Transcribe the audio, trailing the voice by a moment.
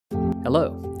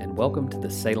Hello, and welcome to the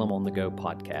Salem on the Go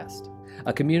podcast,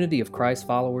 a community of Christ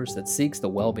followers that seeks the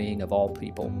well-being of all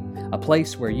people, a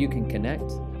place where you can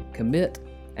connect, commit,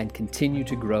 and continue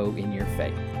to grow in your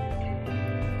faith.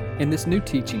 In this new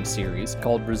teaching series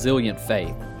called Resilient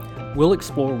Faith, we'll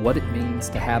explore what it means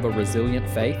to have a resilient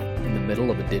faith in the middle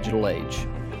of a digital age.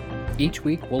 Each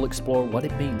week, we'll explore what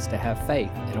it means to have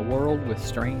faith in a world with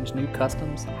strange new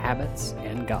customs, habits,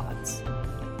 and gods.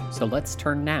 So let's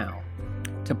turn now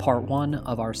to part one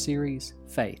of our series,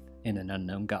 Faith in an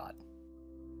Unknown God.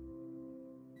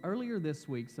 Earlier this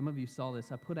week, some of you saw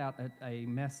this, I put out a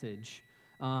message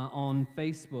on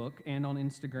Facebook and on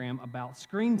Instagram about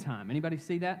screen time. Anybody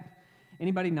see that?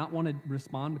 Anybody not want to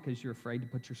respond because you're afraid to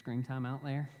put your screen time out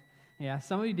there? Yeah,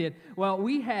 some of you did. Well,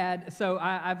 we had, so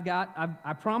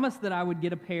I promised that I would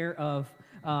get a pair of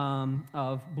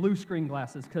blue screen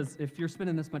glasses, because if you're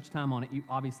spending this much time on it, you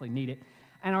obviously need it.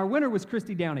 And our winner was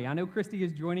Christy Downey. I know Christy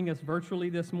is joining us virtually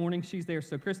this morning. She's there.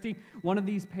 So Christy, one of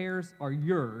these pairs are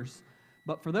yours.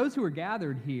 But for those who are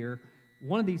gathered here,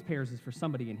 one of these pairs is for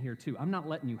somebody in here too. I'm not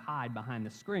letting you hide behind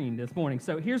the screen this morning.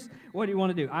 So here's what you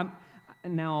want to do.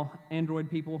 Now, Android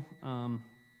people,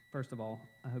 first of all,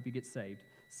 I hope you get saved.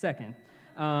 Second,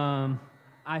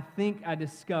 I think I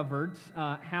discovered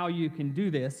how you can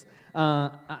do this.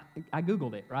 I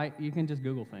Googled it, right? You can just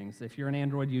Google things if you're an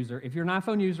Android user. If you're an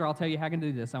iPhone user, I'll tell you how I can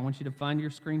do this. I want you to find your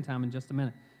screen time in just a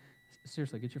minute.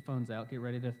 Seriously, get your phones out. Get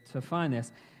ready to find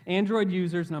this. Android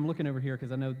users, and I'm looking over here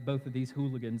because I know both of these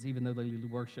hooligans, even though they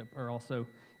lead worship, are also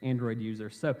Android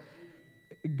users. So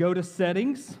go to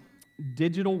Settings,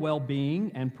 Digital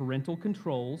Well-Being, and Parental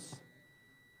Controls.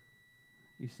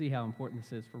 You see how important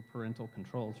this is for parental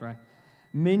controls, right?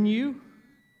 Menu,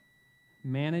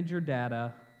 manage your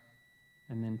data,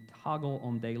 and then toggle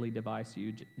on daily device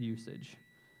usage.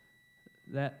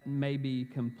 That may be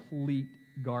complete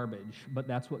garbage, but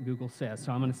that's what Google says,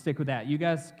 so I'm going to stick with that. You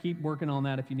guys keep working on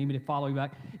that if you need me to follow you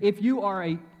back. If you are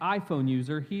an iPhone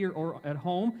user here or at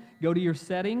home, go to your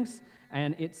settings,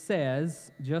 and it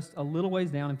says just a little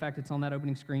ways down, in fact, it's on that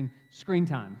opening screen, screen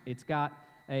time. It's got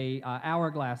a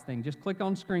hourglass thing. Just click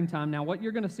on screen time. Now, what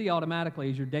you're going to see automatically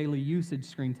is your daily usage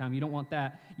screen time. You don't want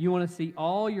that. You want to see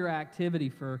all your activity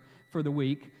for the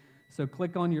week. So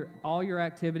click on all your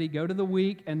activity, go to the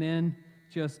week, and then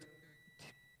just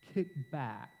kick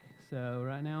back. So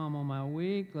right now I'm on my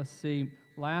week. Let's see.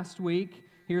 Last week,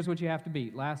 here's what you have to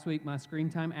beat. Last week, my screen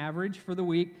time average for the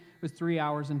week was 3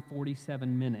 hours and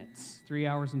 47 minutes. 3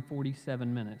 hours and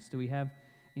 47 minutes. Do we have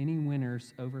any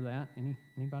winners over that?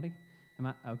 Anybody?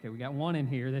 Okay, we got one in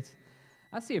here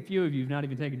I see a few of you have not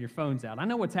even taken your phones out. I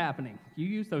know what's happening. You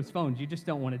use those phones. You just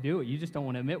don't want to do it. You just don't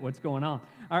want to admit what's going on.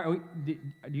 All right, do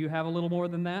you have a little more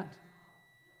than that?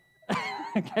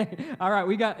 Okay, all right,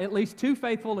 we got at least two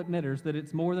faithful admitters that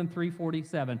it's more than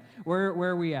 347. Where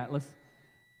are we at?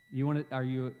 Are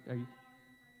you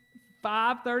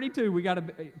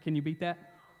 532? Can you beat that?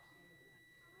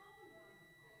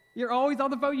 You're always on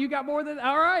the phone. You got more than,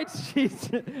 all right.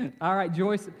 Jeez. All right,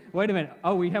 Joyce, wait a minute.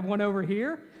 Oh, we have one over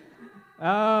here? Oh,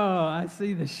 I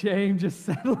see the shame just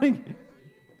settling.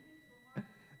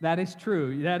 That is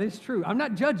true. That is true. I'm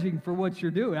not judging for what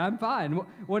you're doing. I'm fine.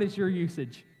 What is your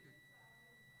usage?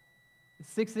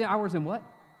 6 hours and what?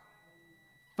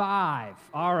 5.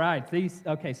 All right.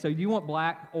 Okay, so do you want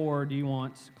black or do you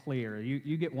want clear?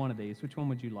 You get one of these. Which one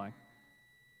would you like?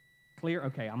 Clear?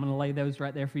 Okay, I'm going to lay those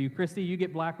right there for you. Christy, you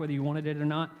get black whether you wanted it or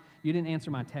not. You didn't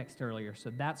answer my text earlier,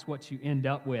 so that's what you end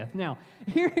up with. Now,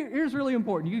 here's really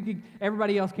important.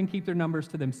 Everybody else can keep their numbers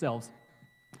to themselves.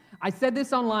 I said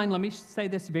this online. Let me say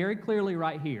this very clearly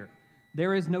right here.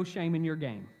 There is no shame in your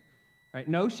game. Right?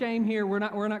 No shame here. We're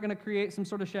not going to create some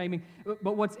sort of shaming.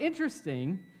 But what's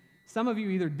interesting, some of you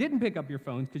either didn't pick up your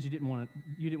phones because you didn't want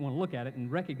to look at it and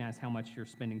recognize how much you're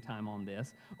spending time on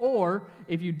this, or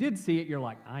if you did see it, you're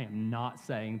like, I am not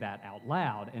saying that out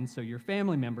loud, and so your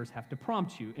family members have to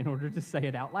prompt you in order to say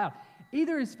it out loud.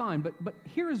 Either is fine, but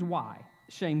here is why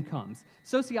shame comes.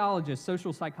 Sociologists,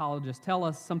 social psychologists tell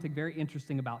us something very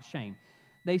interesting about shame.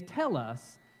 They tell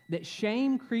us that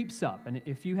shame creeps up, and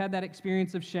if you had that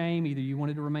experience of shame, either you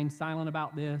wanted to remain silent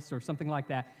about this or something like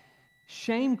that,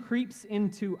 shame creeps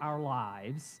into our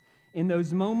lives in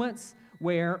those moments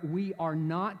where we are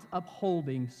not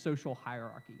upholding social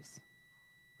hierarchies.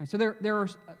 Right, so there are,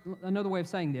 another way of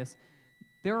saying this,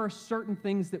 there are certain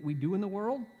things that we do in the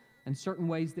world and certain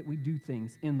ways that we do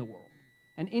things in the world.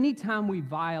 And anytime we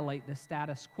violate the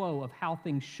status quo of how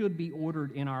things should be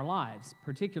ordered in our lives,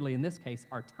 particularly in this case,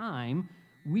 our time,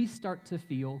 we start to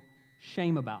feel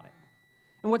shame about it.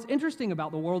 And what's interesting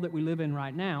about the world that we live in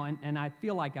right now, and I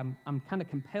feel like I'm kind of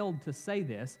compelled to say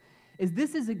this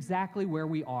is exactly where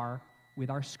we are with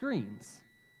our screens.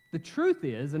 The truth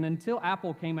is, and until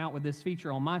Apple came out with this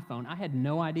feature on my phone, I had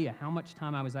no idea how much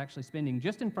time I was actually spending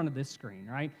just in front of this screen,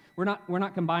 right? We're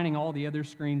not combining all the other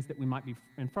screens that we might be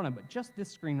in front of, but just this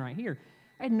screen right here.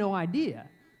 I had no idea.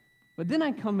 But then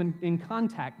I come in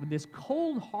contact with this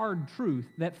cold, hard truth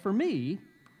that for me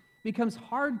becomes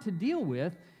hard to deal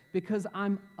with because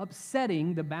I'm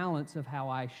upsetting the balance of how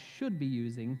I should be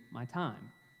using my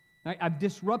time. Right? I've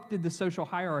disrupted the social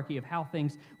hierarchy of how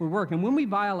things would work. And when we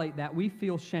violate that, we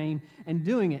feel shame in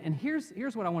doing it. And here's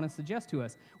what I want to suggest to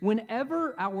us.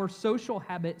 Whenever our social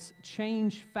habits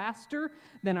change faster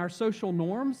than our social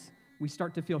norms, we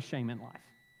start to feel shame in life.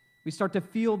 We start to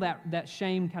feel that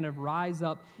shame kind of rise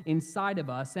up inside of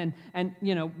us. And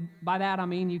you know, by that I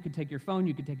mean you could take your phone,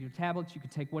 you could take your tablets, you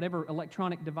could take whatever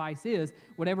electronic device is,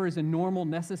 whatever is a normal,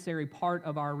 necessary part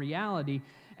of our reality.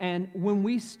 And when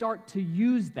we start to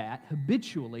use that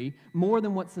habitually, more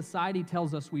than what society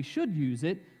tells us we should use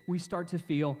it, we start to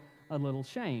feel a little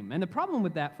shame. And the problem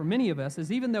with that for many of us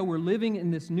is even though we're living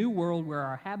in this new world where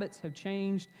our habits have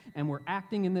changed and we're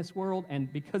acting in this world,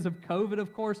 and because of COVID,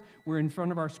 of course, we're in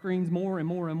front of our screens more and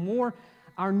more and more,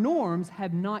 our norms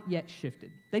have not yet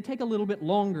shifted. They take a little bit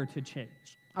longer to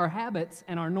change. Our habits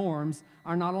and our norms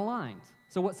are not aligned.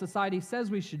 So what society says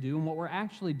we should do and what we're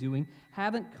actually doing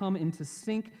haven't come into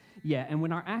sync yet. And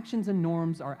when our actions and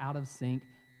norms are out of sync,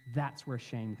 that's where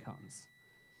shame comes.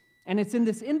 And it's in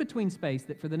this in-between space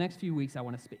that for the next few weeks I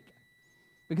want to speak.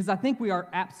 Because I think we are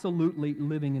absolutely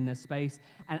living in this space.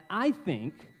 And I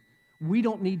think we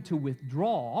don't need to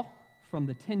withdraw from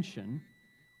the tension.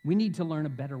 We need to learn a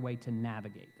better way to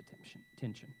navigate the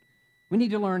tension. We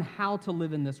need to learn how to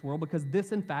live in this world because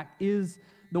this, in fact, is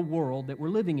the world that we're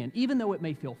living in. Even though it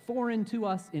may feel foreign to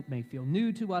us, it may feel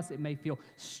new to us, it may feel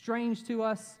strange to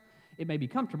us, it may be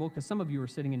comfortable because some of you are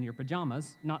sitting in your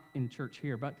pajamas, not in church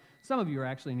here, but some of you are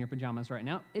actually in your pajamas right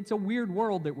now. It's a weird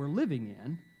world that we're living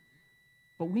in,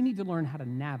 but we need to learn how to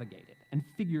navigate it and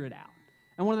figure it out.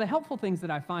 And one of the helpful things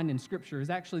that I find in Scripture is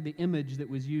actually the image that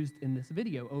was used in this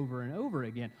video over and over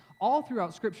again. All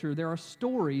throughout Scripture, there are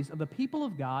stories of the people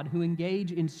of God who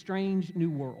engage in strange new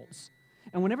worlds.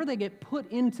 And whenever they get put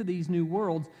into these new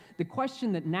worlds, the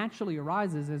question that naturally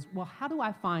arises is, well, how do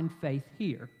I find faith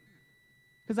here?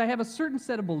 Because I have a certain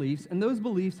set of beliefs, and those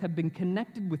beliefs have been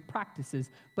connected with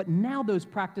practices, but now those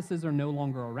practices are no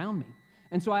longer around me.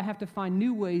 And so I have to find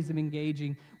new ways of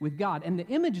engaging with God. And the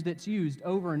image that's used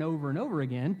over and over and over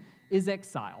again is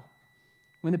exile.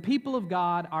 When the people of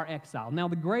God are exiled. Now,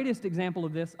 the greatest example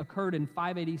of this occurred in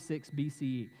 586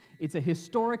 BCE. It's a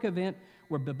historic event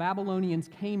where the Babylonians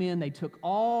came in, they took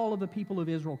all of the people of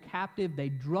Israel captive, they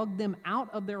drugged them out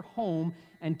of their home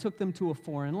and took them to a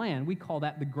foreign land. We call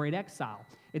that the Great Exile.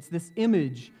 It's this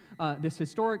image, this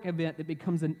historic event that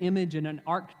becomes an image and an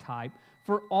archetype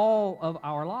for all of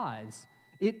our lives.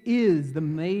 It is the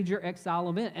major exile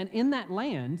event. And in that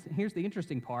land, here's the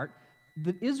interesting part,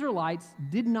 the Israelites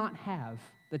did not have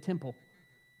the temple.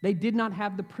 They did not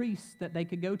have the priests that they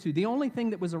could go to. The only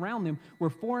thing that was around them were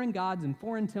foreign gods and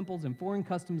foreign temples and foreign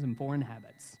customs and foreign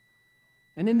habits.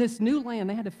 And in this new land,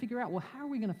 they had to figure out, well, how are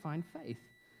we going to find faith?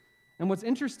 And what's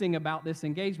interesting about this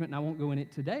engagement, and I won't go in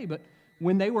it today, but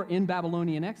when they were in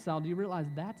Babylonian exile, do you realize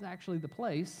that's actually the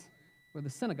place where the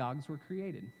synagogues were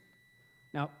created?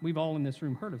 Now, we've all in this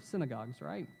room heard of synagogues,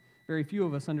 right? Very few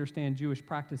of us understand Jewish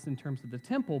practice in terms of the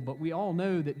temple, but we all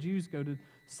know that Jews go to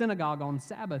synagogue on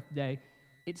Sabbath day.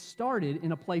 It started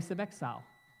in a place of exile.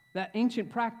 That ancient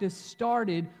practice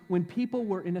started when people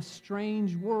were in a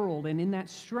strange world, and in that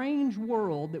strange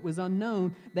world that was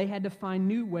unknown, they had to find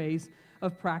new ways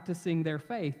of practicing their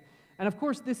faith. And of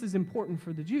course, this is important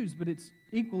for the Jews, but it's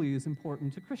equally as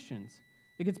important to Christians.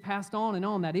 It gets passed on and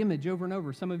on, that image over and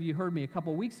over. Some of you heard me a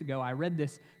couple weeks ago. I read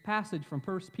this passage from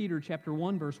 1 Peter chapter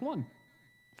 1, verse 1.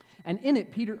 And in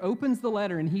it, Peter opens the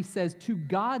letter and he says, to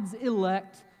God's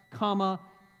elect,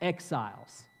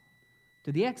 exiles.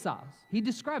 To the exiles. He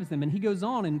describes them, and he goes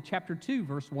on in chapter 2,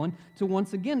 verse 1, to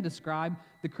once again describe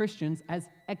the Christians as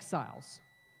exiles.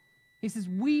 He says,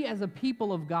 we as a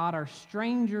people of God are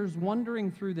strangers wandering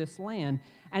through this land,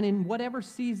 and in whatever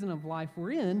season of life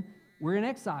we're in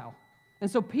exile. And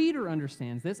so Peter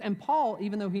understands this, and Paul,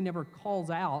 even though he never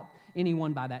calls out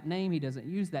anyone by that name, he doesn't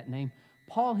use that name,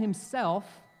 Paul himself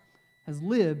has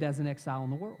lived as an exile in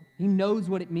the world. He knows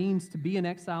what it means to be an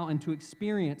exile and to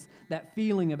experience that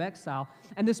feeling of exile.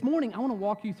 And this morning, I want to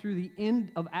walk you through the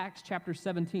end of Acts chapter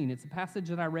 17. It's a passage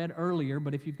that I read earlier,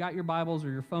 but if you've got your Bibles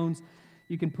or your phones,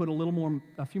 you can put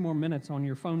a few more minutes on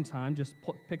your phone time. Just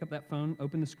pick up that phone,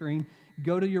 open the screen,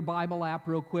 go to your Bible app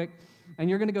real quick, and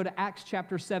you're going to go to Acts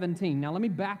chapter 17. Now, let me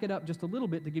back it up just a little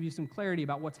bit to give you some clarity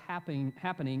about what's happening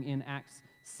in Acts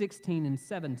 16 and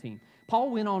 17.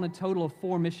 Paul went on a total of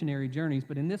 4 missionary journeys,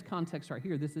 but in this context right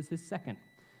here, this is his second.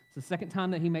 It's the second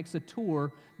time that he makes a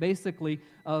tour, basically,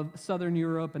 of southern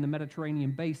Europe and the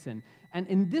Mediterranean basin. And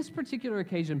in this particular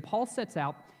occasion, Paul sets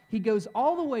out, he goes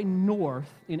all the way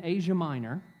north in Asia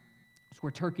Minor, it's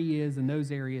where Turkey is and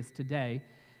those areas today,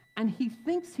 and he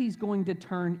thinks he's going to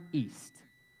turn east.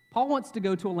 Paul wants to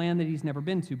go to a land that he's never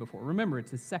been to before. Remember,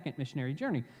 it's his second missionary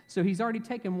journey. So he's already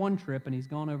taken one trip, and he's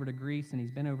gone over to Greece, and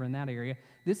he's been over in that area.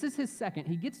 This is his second.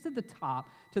 He gets to the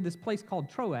top, to this place called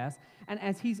Troas, and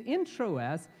as he's in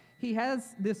Troas, he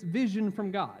has this vision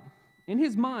from God. In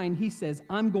his mind, he says,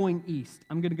 I'm going east.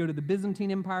 I'm going to go to the Byzantine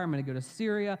Empire. I'm going to go to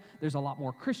Syria. There's a lot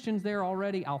more Christians there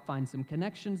already. I'll find some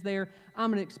connections there.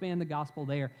 I'm going to expand the gospel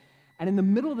there. And in the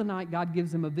middle of the night, God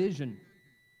gives him a vision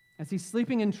as he's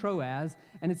sleeping in Troas,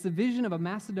 and it's the vision of a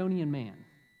Macedonian man,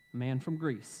 a man from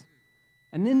Greece.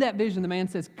 And in that vision, the man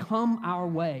says, come our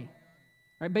way.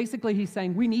 Right? Basically, he's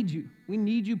saying, we need you. We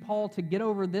need you, Paul, to get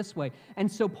over this way.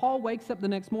 And so Paul wakes up the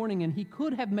next morning, and he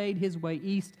could have made his way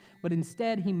east, but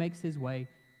instead he makes his way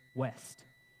west.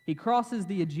 He crosses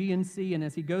the Aegean Sea, and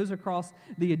as he goes across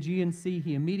the Aegean Sea,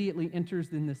 he immediately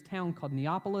enters in this town called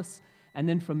Neapolis. And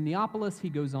then from Neapolis, he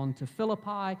goes on to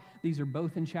Philippi. These are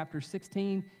both in chapter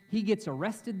 16. He gets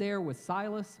arrested there with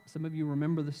Silas. Some of you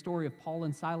remember the story of Paul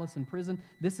and Silas in prison.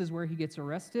 This is where he gets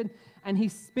arrested. And he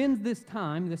spends this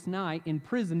night, in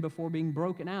prison before being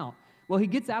broken out. Well, he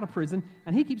gets out of prison,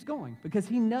 and he keeps going because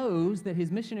he knows that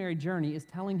his missionary journey is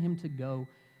telling him to go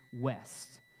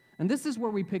west. And this is where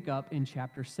we pick up in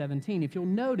chapter 17. If you'll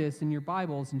notice in your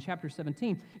Bibles in chapter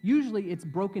 17, usually it's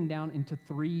broken down into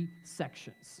 3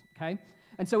 sections, okay?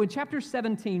 And so in chapter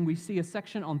 17, we see a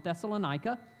section on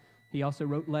Thessalonica. He also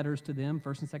wrote letters to them,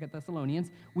 1st and 2nd Thessalonians.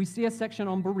 We see a section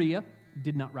on Berea.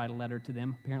 Did not write a letter to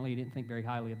them. Apparently he didn't think very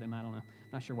highly of them. I don't know.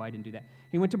 Not sure why he didn't do that.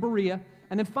 He went to Berea,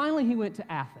 and then finally he went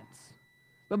to Athens.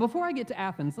 But before I get to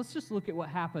Athens, let's just look at what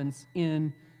happens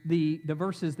in the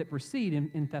verses that precede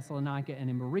in Thessalonica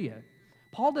and in Berea.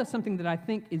 Paul does something that I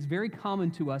think is very common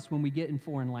to us when we get in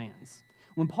foreign lands.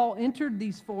 When Paul entered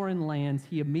these foreign lands,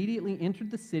 he immediately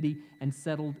entered the city and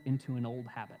settled into an old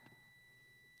habit.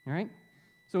 All right?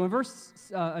 So in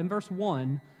verse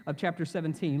 1 of chapter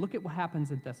 17, look at what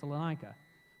happens in Thessalonica.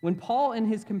 When Paul and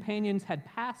his companions had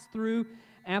passed through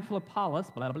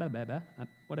Amphipolis, blah, blah, blah, blah,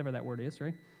 whatever that word is,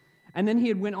 right? And then he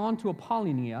had went on to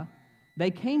Apollonia. They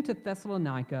came to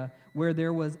Thessalonica, where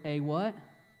there was a what?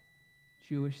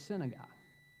 Jewish synagogue.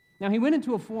 Now, he went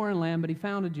into a foreign land, but he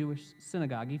found a Jewish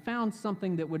synagogue. He found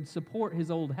something that would support his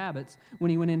old habits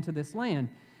when he went into this land.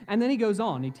 And then he goes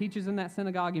on. He teaches in that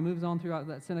synagogue. He moves on throughout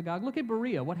that synagogue. Look at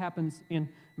Berea. What happens in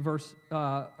verse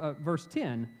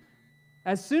 10?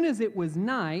 As soon as it was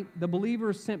night, the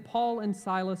believers sent Paul and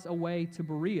Silas away to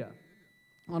Berea.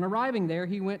 On arriving there,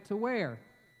 he went to where?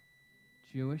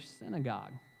 Jewish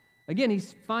synagogue. Again,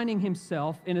 he's finding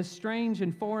himself in a strange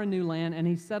and foreign new land, and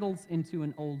he settles into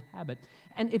an old habit.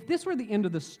 And if this were the end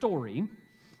of the story,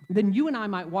 then you and I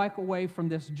might walk away from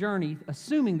this journey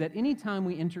assuming that anytime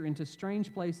we enter into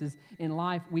strange places in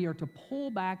life, we are to pull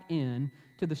back in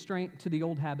to the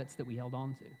old habits that we held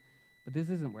on to. But this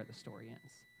isn't where the story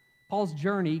ends. Paul's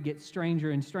journey gets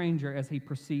stranger and stranger as he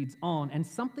proceeds on, and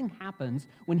something happens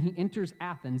when he enters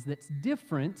Athens that's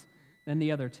different than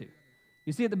the other two.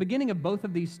 You see, at the beginning of both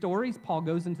of these stories, Paul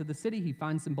goes into the city. He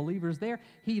finds some believers there.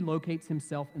 He locates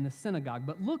himself in the synagogue.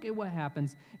 But look at what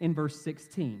happens in verse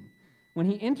 16. When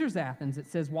he enters Athens, it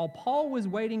says, while Paul was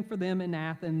waiting for them in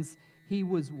Athens, he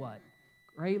was what?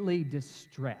 Greatly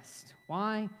distressed.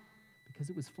 Why?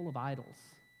 Because it was full of idols.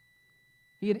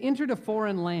 He had entered a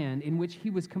foreign land in which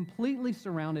he was completely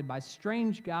surrounded by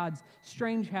strange gods,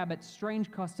 strange habits,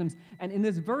 strange customs. And in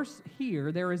this verse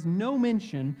here, there is no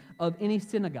mention of any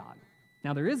synagogue.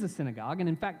 Now, there is a synagogue, and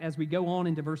in fact, as we go on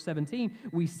into verse 17,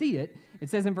 we see it. It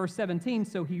says in verse 17,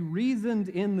 so he reasoned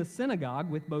in the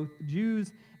synagogue with both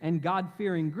Jews and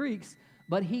God-fearing Greeks,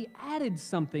 but he added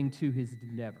something to his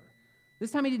endeavor.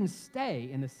 This time he didn't stay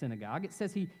in the synagogue. It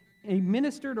says he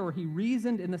ministered or he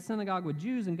reasoned in the synagogue with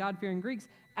Jews and God-fearing Greeks,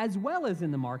 as well as in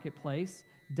the marketplace,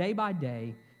 day by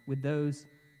day, with those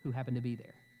who happened to be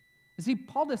there. You see,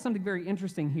 Paul does something very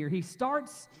interesting here. He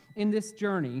starts in this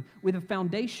journey with a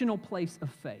foundational place of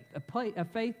faith, a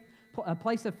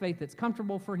place of faith that's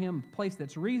comfortable for him, a place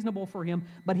that's reasonable for him,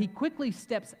 but he quickly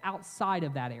steps outside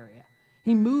of that area.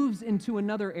 He moves into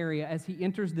another area as he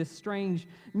enters this strange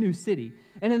new city.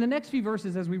 And in the next few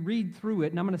verses, as we read through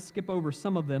it, and I'm going to skip over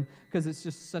some of them because it's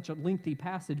just such a lengthy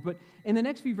passage, but in the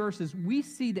next few verses, we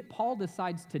see that Paul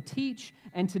decides to teach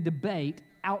and to debate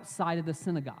outside of the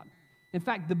synagogue. In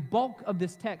fact, the bulk of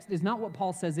this text is not what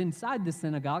Paul says inside the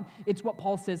synagogue, it's what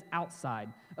Paul says outside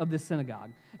of the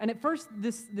synagogue. And at first,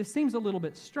 this seems a little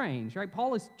bit strange, right?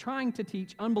 Paul is trying to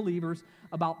teach unbelievers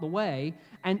about the way,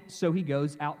 and so he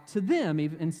goes out to them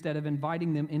instead of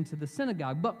inviting them into the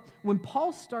synagogue. But when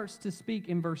Paul starts to speak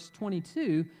in verse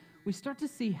 22, we start to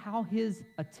see how his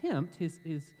attempt,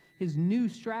 his new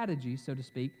strategy, so to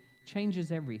speak,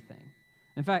 changes everything.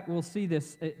 In fact, we'll see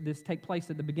this take place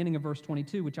at the beginning of verse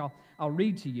 22, which I'll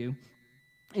read to you.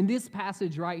 In this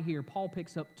passage right here, Paul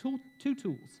picks up two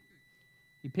tools.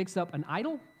 He picks up an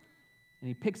idol, and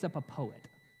he picks up a poet.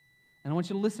 And I want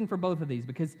you to listen for both of these,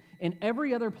 because in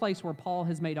every other place where Paul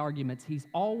has made arguments, he's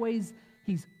always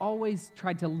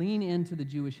tried to lean into the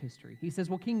Jewish history. He says,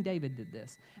 well, King David did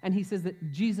this. And he says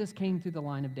that Jesus came through the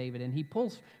line of David, and he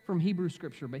pulls from Hebrew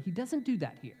Scripture, but he doesn't do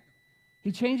that here.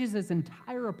 He changes his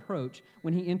entire approach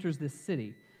when he enters this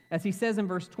city. As he says in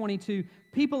verse 22,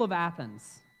 people of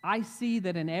Athens, I see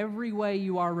that in every way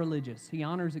you are religious. He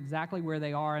honors exactly where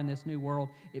they are in this new world.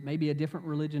 It may be a different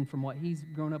religion from what he's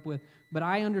grown up with, but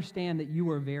I understand that you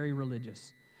are very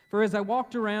religious. For as I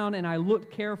walked around and I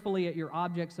looked carefully at your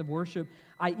objects of worship,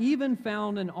 I even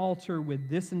found an altar with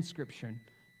this inscription,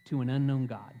 to an unknown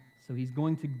God. So he's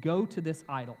going to go to this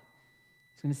idol.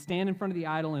 He's going to stand in front of the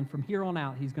idol, and from here on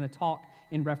out, he's going to talk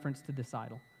in reference to this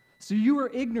idol. So you are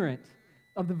ignorant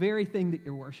of the very thing that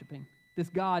you're worshiping, this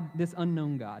God, this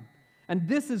unknown God. And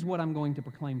this is what I'm going to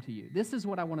proclaim to you. This is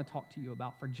what I want to talk to you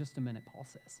about for just a minute, Paul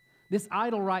says. This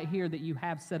idol right here that you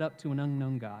have set up to an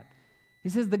unknown God. He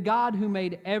says, the God who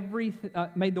made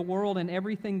the world and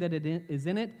everything that it is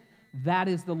in it, that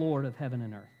is the Lord of heaven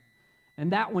and earth.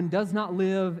 And that one does not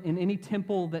live in any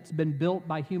temple that's been built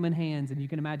by human hands. And you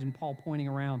can imagine Paul pointing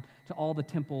around to all the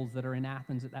temples that are in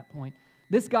Athens at that point.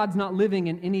 This God's not living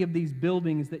in any of these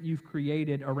buildings that you've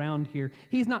created around here.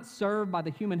 He's not served by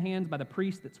the human hands, by the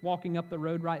priest that's walking up the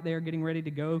road right there, getting ready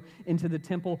to go into the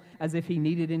temple as if he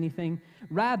needed anything.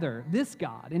 Rather, this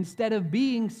God, instead of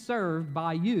being served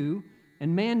by you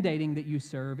and mandating that you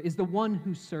serve, is the one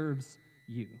who serves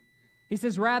you. He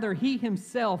says, rather, he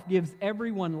himself gives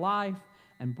everyone life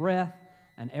and breath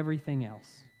and everything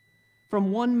else.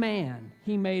 From one man,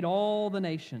 he made all the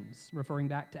nations, referring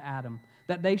back to Adam,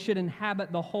 that they should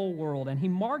inhabit the whole world. And he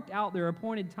marked out their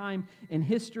appointed time in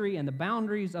history and the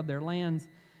boundaries of their lands.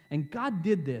 And God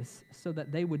did this so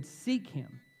that they would seek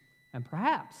him. And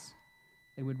perhaps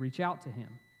they would reach out to him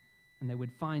and they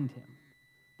would find him,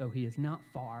 though he is not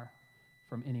far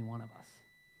from any one of us.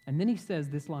 And then he says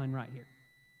this line right here.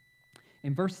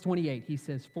 In verse 28, he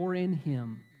says, for in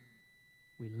him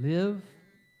we live,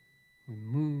 we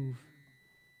move,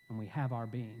 and we have our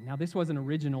being. Now, this wasn't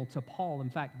original to Paul. In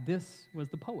fact, this was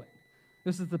the poet.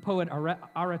 This is the poet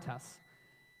Aratus.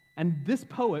 And this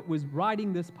poet was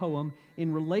writing this poem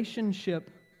in relationship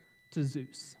to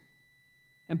Zeus.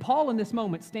 And Paul, in this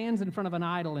moment, stands in front of an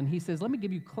idol, and he says, let me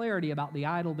give you clarity about the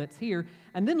idol that's here,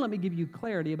 and then let me give you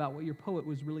clarity about what your poet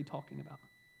was really talking about.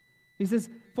 He says,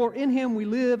 for in him we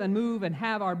live and move and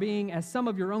have our being, as some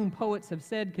of your own poets have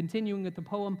said, continuing with the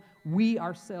poem, we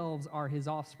ourselves are his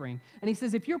offspring. And he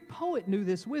says, if your poet knew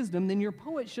this wisdom, then your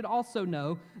poet should also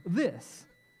know this,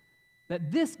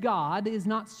 that this God is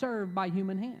not served by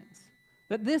human hands,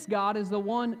 that this God is the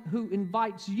one who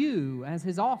invites you as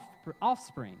his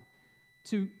offspring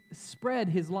to spread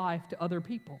his life to other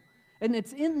people. And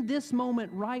it's in this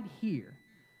moment right here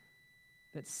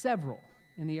that several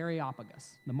in the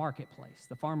Areopagus, the marketplace,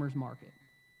 the farmer's market,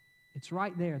 it's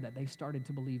right there that they started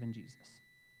to believe in Jesus.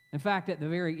 In fact, at the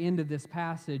very end of this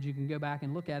passage, you can go back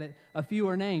and look at it, a few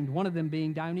are named, one of them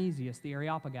being Dionysius, the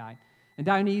Areopagite. And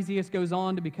Dionysius goes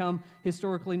on to become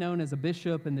historically known as a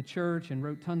bishop in the church and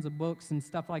wrote tons of books and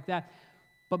stuff like that.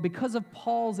 But because of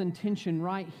Paul's intention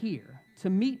right here to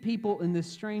meet people in this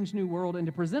strange new world and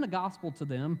to present a gospel to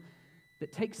them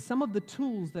that takes some of the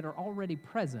tools that are already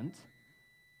present,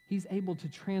 he's able to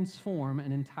transform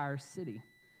an entire city.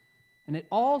 And it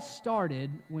all started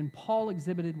when Paul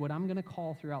exhibited what I'm going to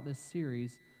call throughout this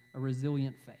series a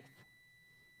resilient faith.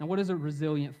 Now, what is a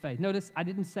resilient faith? Notice I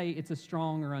didn't say it's a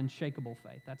strong or unshakable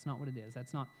faith. That's not what it is.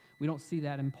 We don't see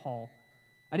that in Paul.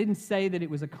 I didn't say that it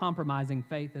was a compromising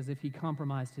faith as if he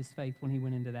compromised his faith when he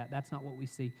went into that. That's not what we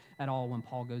see at all when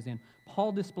Paul goes in.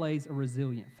 Paul displays a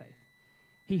resilient faith.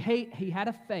 He had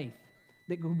a faith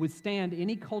that could withstand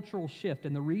any cultural shift,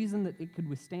 and the reason that it could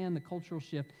withstand the cultural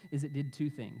shift is it did two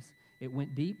things. It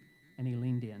went deep, and he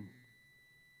leaned in.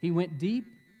 He went deep.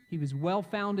 He was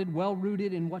well-founded,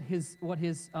 well-rooted in what his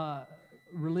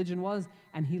religion was,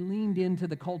 and he leaned into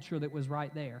the culture that was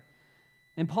right there.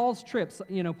 And Paul's trips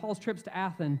to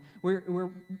Athens,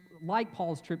 we're like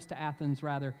Paul's trips to Athens,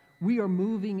 rather, we are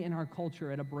moving in our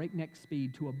culture at a breakneck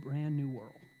speed to a brand new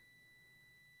world.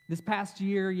 This past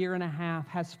year and a half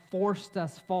has forced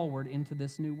us forward into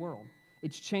this new world.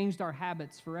 It's changed our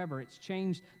habits forever. It's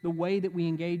changed the way that we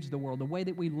engage the world, the way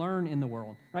that we learn in the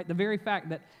world, right? The very fact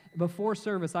that before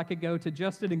service I could go to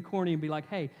Justin and Corny and be like,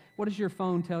 hey, what does your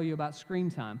phone tell you about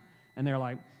screen time? And they're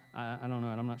like, I don't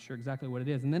know, and I'm not sure exactly what it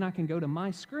is. And then I can go to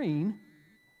my screen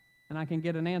and I can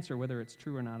get an answer, whether it's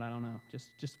true or not, I don't know.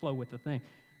 Just flow with the thing.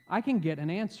 I can get an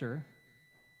answer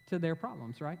to their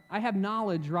problems, right? I have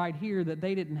knowledge right here that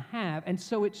they didn't have, and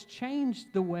so it's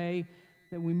changed the way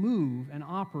that we move and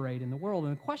operate in the world.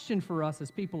 And the question for us as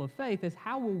people of faith is,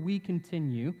 how will we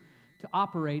continue to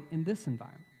operate in this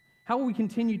environment? How will we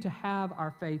continue to have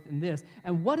our faith in this?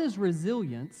 And what does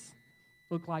resilience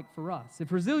look like for us?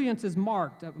 If resilient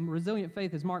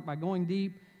faith is marked by going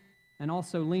deep and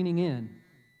also leaning in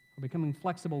or becoming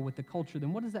flexible with the culture,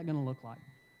 then what is that going to look like?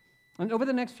 And over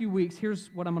the next few weeks, here's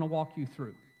what I'm going to walk you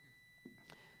through.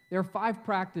 There are 5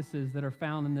 practices that are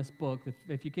found in this book.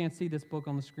 If you can't see this book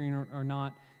on the screen or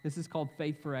not, this is called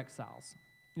Faith for Exiles.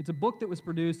 It's a book that was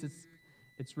produced.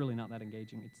 It's really not that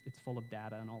engaging. It's full of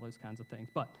data and all those kinds of things.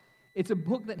 But it's a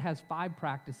book that has 5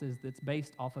 practices that's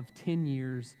based off of 10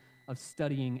 years of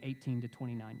studying 18 to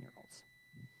 29-year-olds.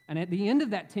 And at the end of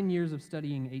that 10 years of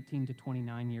studying 18 to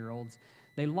 29-year-olds,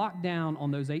 they locked down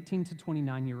on those 18 to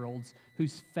 29-year-olds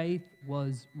whose faith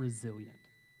was resilient.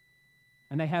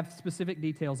 And they have specific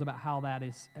details about how that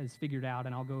is figured out,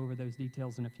 and I'll go over those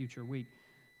details in a future week.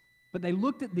 But they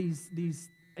looked at these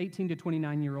 18 to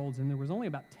 29-year-olds, and there was only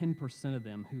about 10% of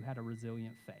them who had a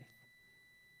resilient faith.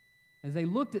 As they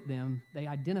looked at them, they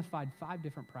identified 5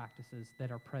 different practices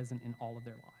that are present in all of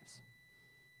their lives.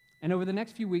 And over the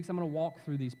next few weeks, I'm going to walk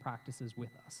through these practices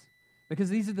with us. Because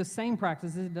these are the same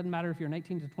practices. It doesn't matter if you're an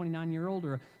 18 to 29-year-old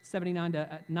or a 79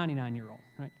 to 99-year-old,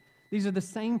 right? These are the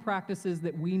same practices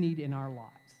that we need in our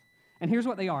lives. And here's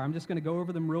what they are. I'm just going to go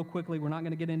over them real quickly. We're not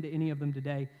going to get into any of them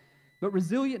today. But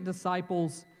resilient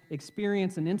disciples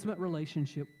experience an intimate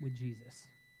relationship with Jesus.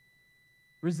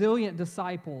 Resilient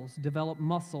disciples develop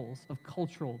muscles of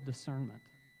cultural discernment.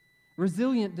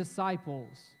 Resilient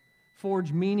disciples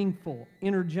forge meaningful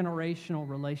intergenerational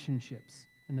relationships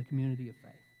in the community of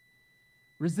faith.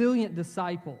 Resilient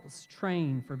disciples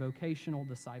train for vocational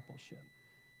discipleship.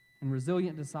 And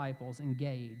resilient disciples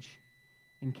engage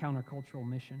in countercultural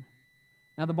mission.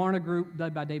 Now, the Barna Group,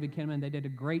 led by David Kinnaman, they did a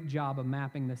great job of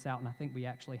mapping this out, and I think we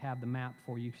actually have the map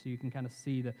for you so you can kind of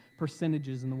see the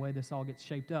percentages and the way this all gets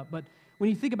shaped up. But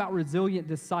when you think about resilient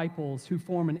disciples who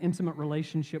form an intimate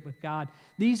relationship with God,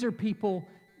 these are people,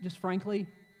 just frankly,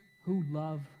 who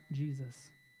love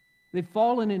Jesus. They've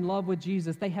fallen in love with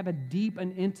Jesus. They have a deep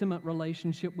and intimate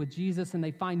relationship with Jesus, and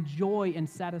they find joy and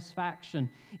satisfaction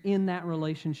in that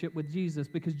relationship with Jesus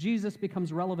because Jesus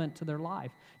becomes relevant to their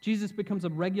life. Jesus becomes a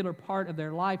regular part of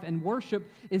their life, and worship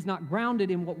is not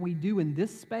grounded in what we do in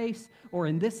this space or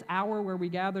in this hour where we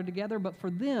gather together, but for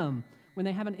them, when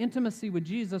they have an intimacy with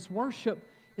Jesus, worship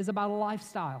is about a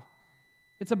lifestyle.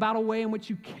 It's about a way in which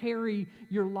you carry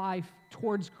your life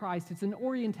towards Christ. It's an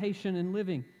orientation in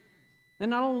living. And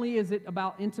not only is it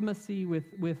about intimacy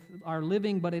with our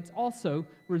living, but it's also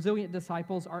resilient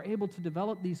disciples are able to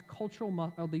develop these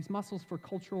muscles for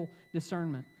cultural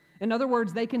discernment. In other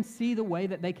words, they can see the way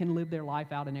that they can live their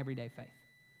life out in everyday faith.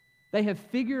 They have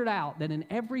figured out that in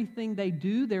everything they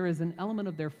do, there is an element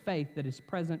of their faith that is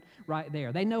present right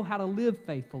there. They know how to live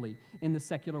faithfully in the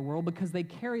secular world because they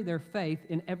carry their faith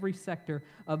in every sector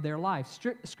of their life.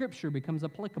 Scripture becomes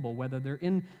applicable, whether they're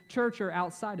in church or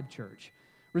outside of church.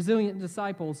 Resilient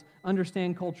disciples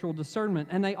understand cultural discernment,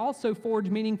 and they also forge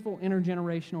meaningful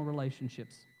intergenerational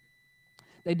relationships.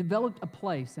 They developed a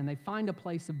place, and they find a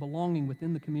place of belonging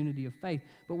within the community of faith.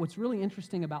 But what's really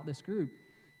interesting about this group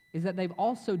is that they've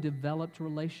also developed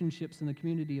relationships in the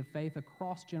community of faith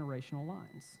across generational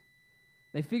lines.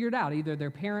 They figured out either their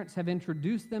parents have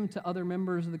introduced them to other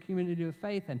members of the community of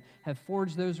faith and have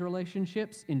forged those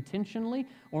relationships intentionally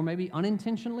or maybe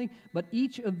unintentionally, but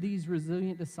each of these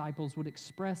resilient disciples would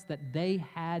express that they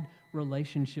had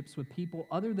relationships with people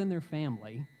other than their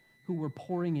family who were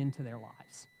pouring into their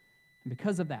lives. And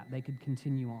because of that, they could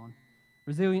continue on.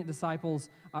 Resilient disciples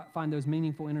find those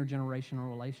meaningful intergenerational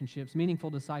relationships. Meaningful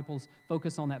disciples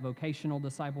focus on that vocational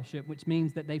discipleship, which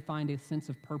means that they find a sense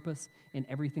of purpose in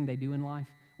everything they do in life.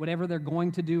 Whatever they're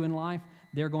going to do in life,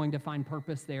 they're going to find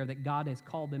purpose there, that God has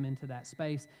called them into that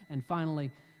space. And finally,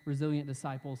 resilient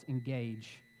disciples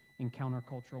engage in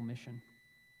countercultural mission.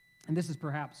 And this is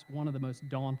perhaps one of the most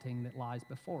daunting that lies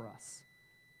before us.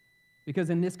 Because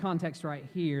in this context right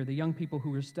here, the young people who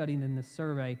were studying in this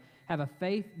survey have a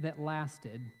faith that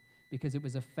lasted because it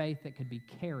was a faith that could be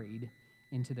carried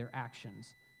into their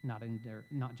actions, not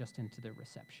just into their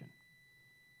reception.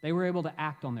 They were able to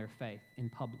act on their faith in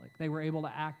public. They were able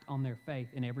to act on their faith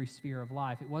in every sphere of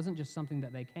life. It wasn't just something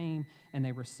that they came and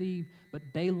they received, but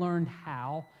they learned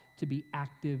how to be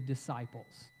active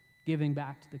disciples, giving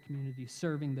back to the community,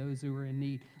 serving those who were in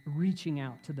need, reaching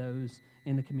out to those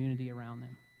in the community around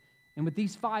them. And with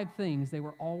these 5 things, they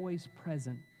were always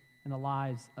present in the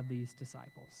lives of these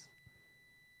disciples.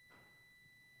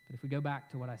 But if we go back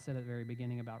to what I said at the very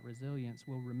beginning about resilience,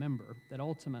 we'll remember that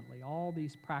ultimately all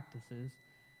these practices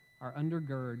are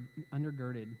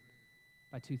undergirded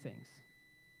by 2 things.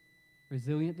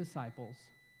 Resilient disciples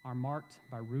are marked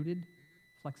by rooted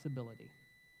flexibility,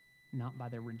 not by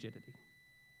their rigidity.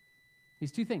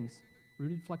 These 2 things,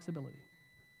 rooted flexibility.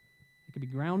 They could be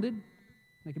grounded,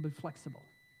 they could be flexible.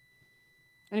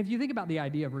 And if you think about the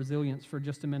idea of resilience for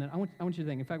just a minute, I want you to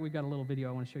think, in fact, we've got a little video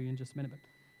I want to show you in just a minute, but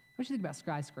I want you to think about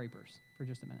skyscrapers for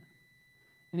just a minute.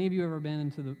 Any of you ever been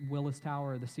into the Willis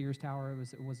Tower or the Sears Tower,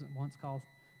 it was once called?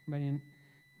 Anybody in?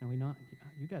 No, we not?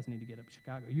 You guys need to get up to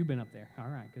Chicago. You've been up there. All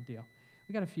right, good deal.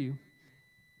 We got a few.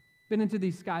 Been into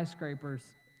these skyscrapers.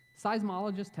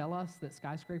 Seismologists tell us that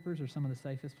skyscrapers are some of the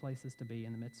safest places to be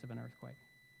in the midst of an earthquake.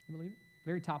 You believe it?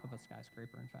 Very top of a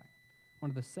skyscraper, in fact. One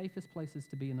of the safest places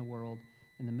to be in the world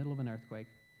in the middle of an earthquake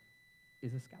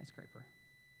is a skyscraper.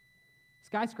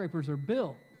 Skyscrapers are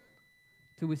built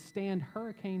to withstand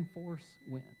hurricane-force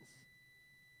winds.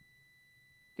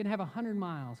 You can have 100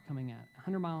 miles coming at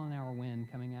it, 100-mile-an-hour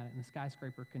wind coming at it, and the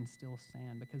skyscraper can still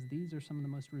stand because these are some of the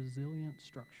most resilient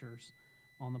structures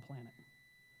on the planet.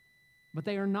 But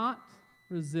they are not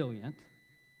resilient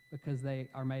because they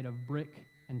are made of brick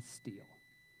and steel,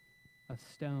 of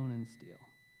stone and steel.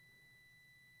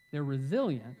 They're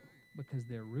resilient because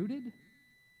they're rooted and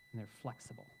they're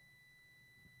flexible.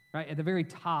 Right, at the very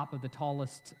top of the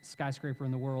tallest skyscraper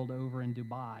in the world over in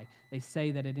Dubai, they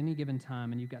say that at any given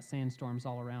time, and you've got sandstorms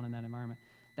all around in that environment,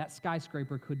 that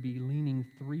skyscraper could be leaning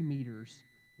 3 meters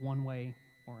one way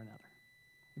or another.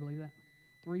 You believe that?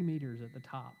 3 meters at the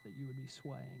top that you would be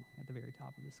swaying at the very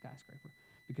top of the skyscraper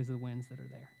because of the winds that are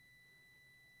there.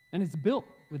 And it's built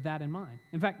with that in mind.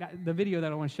 In fact, the video that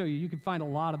I want to show you, you can find a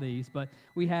lot of these, but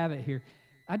we have it here.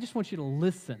 I just want you to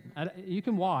listen. You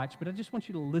can watch, but I just want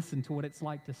you to listen to what it's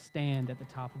like to stand at the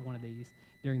top of one of these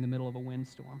during the middle of a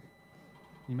windstorm.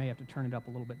 You may have to turn it up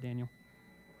a little bit, Daniel.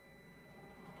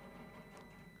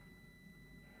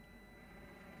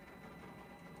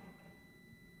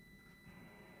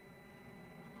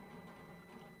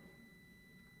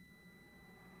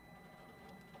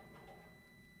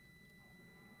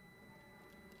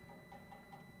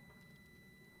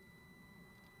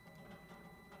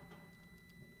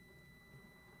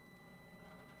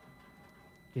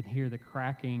 You can hear the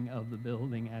cracking of the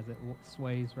building as it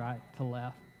sways right to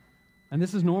left. And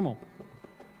this is normal.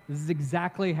 This is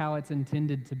exactly how it's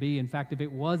intended to be. In fact, if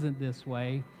it wasn't this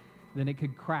way, then it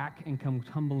could crack and come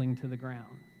tumbling to the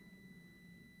ground.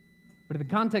 But in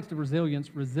the context of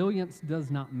resilience, resilience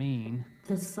does not mean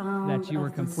that you are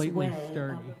completely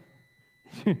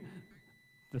sturdy.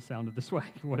 The sound of the sway,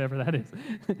 whatever that is.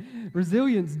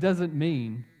 Resilience doesn't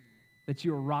mean that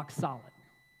you are rock solid.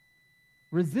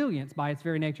 Resilience, by its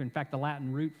very nature, in fact, the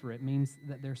Latin root for it means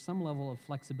that there's some level of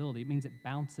flexibility. It means it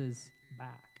bounces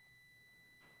back.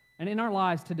 And in our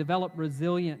lives, to develop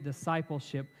resilient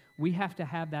discipleship, we have to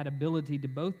have that ability to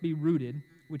both be rooted,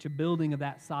 which a building of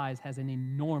that size has an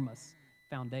enormous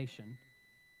foundation,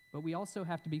 but we also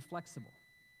have to be flexible.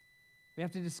 We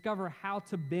have to discover how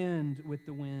to bend with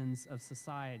the winds of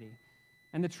society.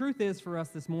 And the truth is, for us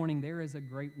this morning, there is a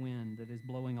great wind that is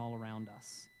blowing all around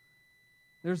us.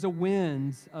 There's a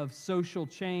wind of social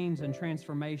change and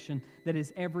transformation that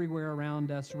is everywhere around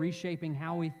us, reshaping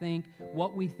how we think,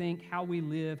 how we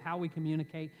live, how we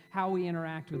communicate, how we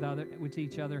interact with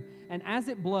each other. And as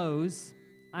it blows,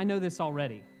 I know this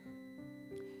already.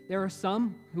 There are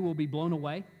some who will be blown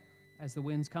away as the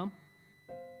winds come,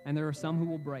 and there are some who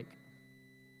will break.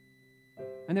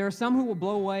 And there are some who will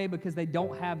blow away because they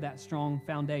don't have that strong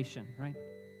foundation, right?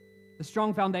 The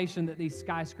strong foundation that these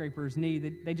skyscrapers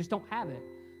need, they just don't have it.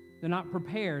 They're not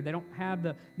prepared. They don't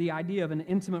have the idea of an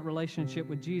intimate relationship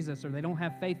with Jesus, or they don't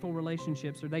have faithful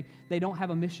relationships, or they don't have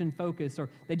a mission focus, or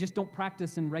they just don't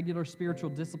practice in regular spiritual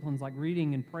disciplines like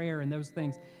reading and prayer and those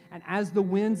things. And as the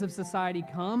winds of society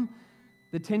come,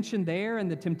 the tension there and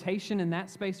the temptation in that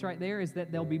space right there is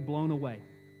that they'll be blown away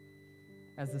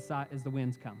as the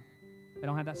winds come. They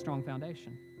don't have that strong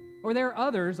foundation. Or there are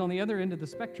others on the other end of the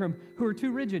spectrum who are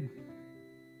too rigid.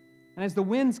 And as the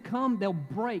winds come, they'll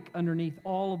break underneath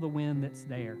all of the wind that's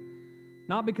there.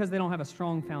 Not because they don't have a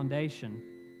strong foundation,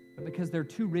 but because they're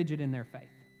too rigid in their faith.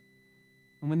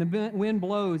 And when the wind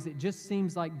blows, it just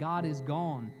seems like God is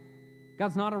gone.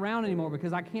 God's not around anymore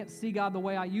because I can't see God the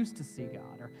way I used to see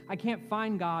God, or I can't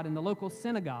find God in the local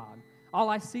synagogue. All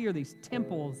I see are these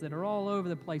temples that are all over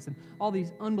the place and all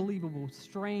these unbelievable,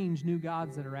 strange new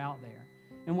gods that are out there.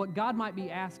 And what God might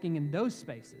be asking in those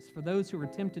spaces, for those who are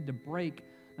tempted to break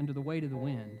under the weight of the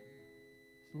wind,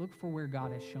 is look for where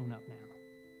God has shown up now.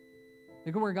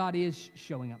 Look at where God is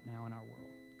showing up now in our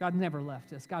world. God never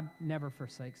left us. God never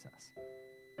forsakes us.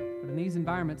 But in these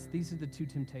environments, these are the two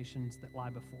temptations that lie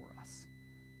before us.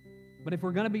 But if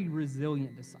we're going to be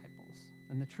resilient disciples,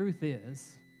 and the truth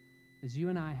is you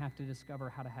and I have to discover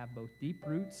how to have both deep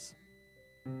roots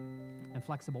and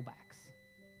flexible backs.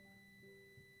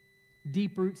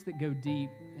 Deep roots that go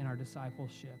deep in our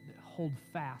discipleship, that hold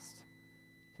fast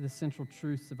to the central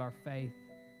truths of our faith,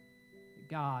 that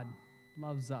God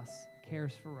loves us,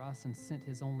 cares for us, and sent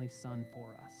his only Son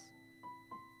for us.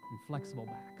 And flexible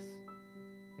backs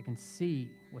that can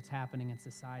see what's happening in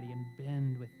society and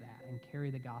bend with that and carry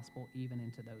the gospel even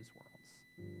into those worlds.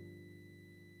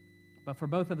 But for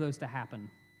both of those to happen,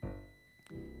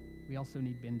 we also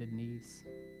need bended knees.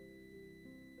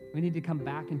 We need to come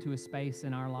back into a space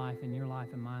in our life, in your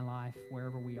life, in my life,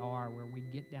 wherever we are, where we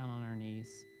get down on our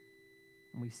knees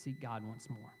and we seek God once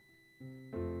more.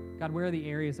 God, where are the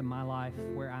areas of my life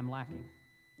where I'm lacking?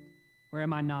 Where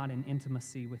am I not in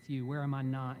intimacy with you? Where am I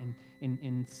not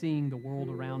in seeing the world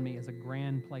around me as a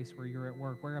grand place where you're at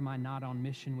work? Where am I not on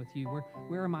mission with you?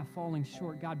 Where am I falling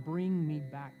short? God, bring me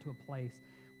back to a place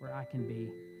where I can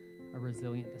be a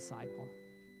resilient disciple.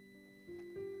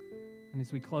 And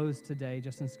as we close today,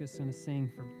 Justin's just going to sing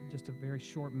for just a very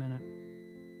short minute.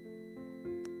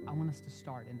 I want us to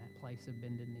start in that place of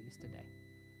bended knees today.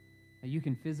 Now, you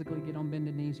can physically get on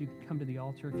bended knees. You can come to the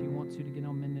altar if you want to get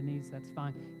on bended knees. That's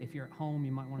fine. If you're at home,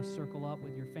 you might want to circle up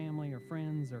with your family or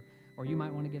friends, or you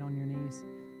might want to get on your knees.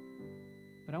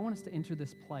 But I want us to enter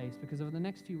this place because over the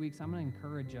next few weeks, I'm going to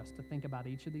encourage us to think about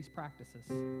each of these practices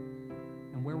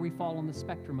and where we fall on the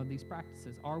spectrum of these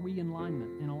practices. Are we in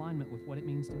alignment with what it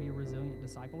means to be a resilient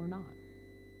disciple or not?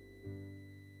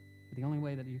 But the only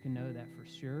way that you can know that for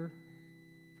sure,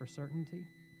 for certainty,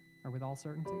 or with all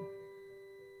certainty,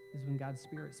 is when God's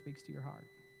Spirit speaks to your heart.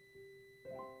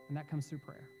 And that comes through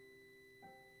prayer.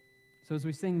 So as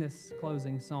we sing this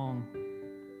closing song,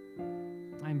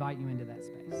 I invite you into that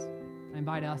space. I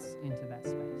invite us into that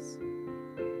space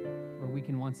where we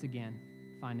can once again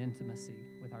find intimacy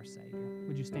with our Savior.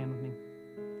 Would you stand with me?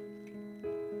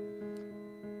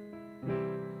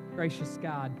 Gracious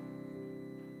God,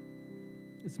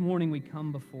 this morning we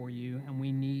come before you and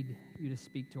we need you to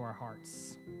speak to our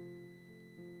hearts.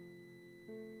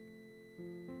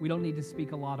 We don't need to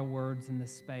speak a lot of words in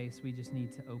this space. We just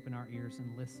need to open our ears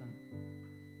and listen.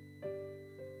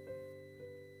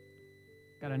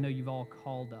 God, I know you've all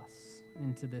called us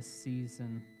into this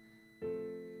season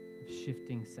of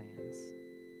shifting sands.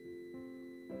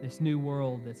 This new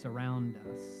world that's around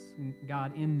us.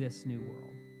 God, in this new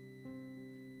world,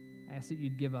 I ask that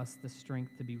you'd give us the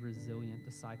strength to be resilient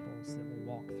disciples that will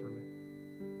walk through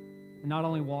it. And not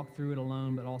only walk through it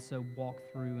alone, but also walk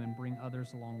through and bring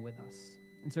others along with us.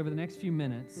 And so over the next few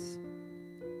minutes,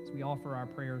 as we offer our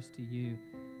prayers to you,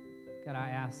 God, I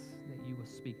ask that you will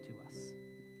speak to us.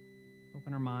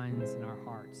 Open our minds and our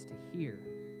hearts to hear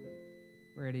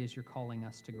where it is you're calling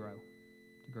us to grow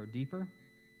deeper,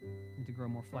 and to grow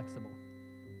more flexible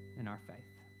in our faith.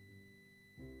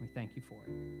 We thank you for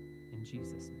it. In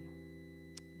Jesus' name,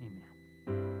 amen.